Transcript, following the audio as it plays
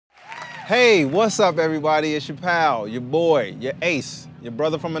Hey, what's up, everybody? It's your pal, your boy, your ace, your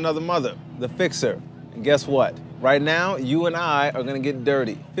brother from another mother, the Fixer. And guess what? Right now, you and I are gonna get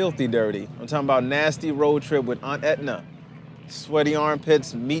dirty, filthy dirty. I'm talking about nasty road trip with Aunt Etna. Sweaty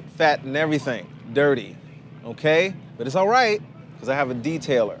armpits, meat, fat, and everything. Dirty, okay? But it's all right, because I have a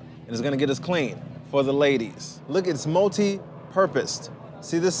detailer, and it's gonna get us clean for the ladies. Look, it's multi-purposed.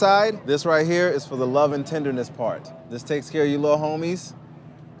 See this side? This right here is for the love and tenderness part. This takes care of your little homies.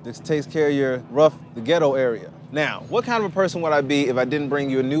 This takes care of your the ghetto area. Now, what kind of a person would I be if I didn't bring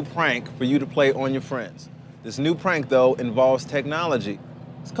you a new prank for you to play on your friends? This new prank, though, involves technology.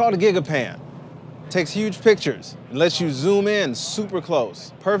 It's called a GigaPan. It takes huge pictures and lets you zoom in super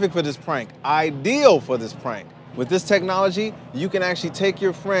close. Perfect for this prank, ideal for this prank. With this technology, you can actually take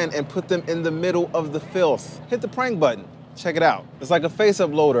your friend and put them in the middle of the filth. Hit the prank button. Check it out. It's like a face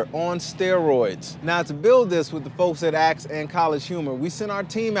uploader on steroids. Now, to build this with the folks at Axe and College Humor, we sent our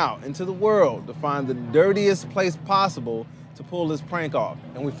team out into the world to find the dirtiest place possible to pull this prank off.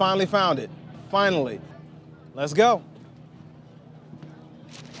 And we finally found it. Finally. Let's go.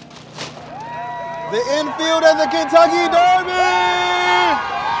 The infield of the Kentucky Derby!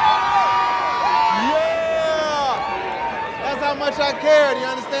 Yeah! That's how much I care, do you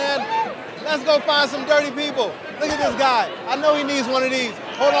understand? Let's go find some dirty people. Look at this guy. I know he needs one of these.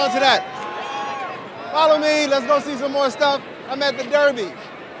 Hold on to that. Follow me. Let's go see some more stuff. I'm at the Derby.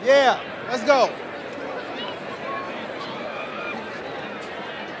 Yeah, let's go.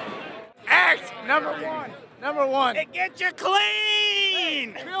 Axe, number one. Number one. It gets you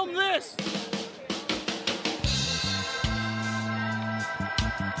clean. Hey, film this.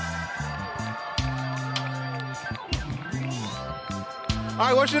 All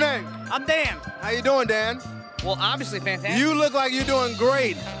right, what's your name? I'm Dan. How you doing, Dan? Well, obviously fantastic. You look like you're doing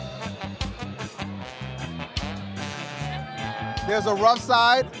great. There's a rough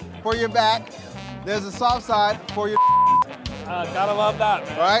side for your back. There's a soft side for your Gotta love that,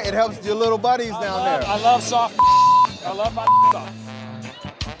 man. all right? It helps your little buddies down there. I love soft I love my soft.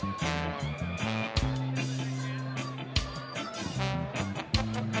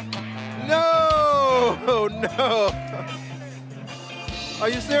 No, no. Are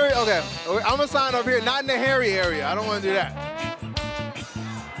you serious? Okay, I'm gonna sign up here, not in the hairy area. I don't wanna do that.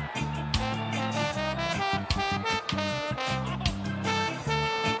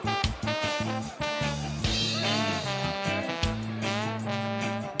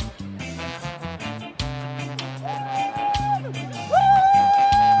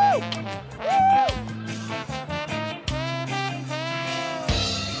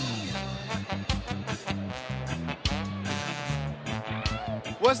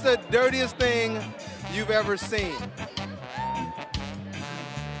 What's the dirtiest thing you've ever seen?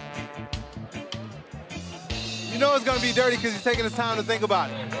 You know it's gonna be dirty because he's taking his time to think about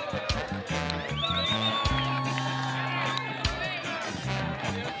it.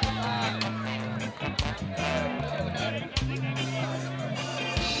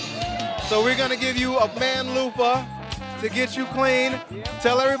 So we're gonna give you a man loofah to get you clean.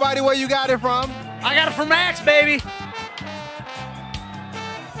 Tell everybody where you got it from. I got it from Axe, baby.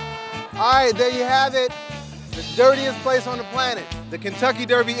 All right, there you have it. The dirtiest place on the planet, the Kentucky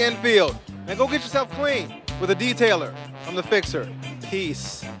Derby infield. Now go get yourself clean with a detailer. I'm the Fixer.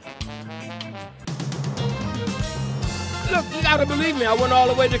 Peace. Look, you gotta believe me, I went all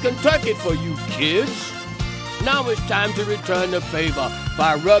the way to Kentucky for you kids. Now it's time to return the favor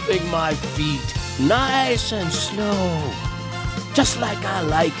by rubbing my feet nice and slow, just like I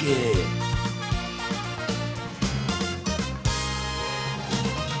like it.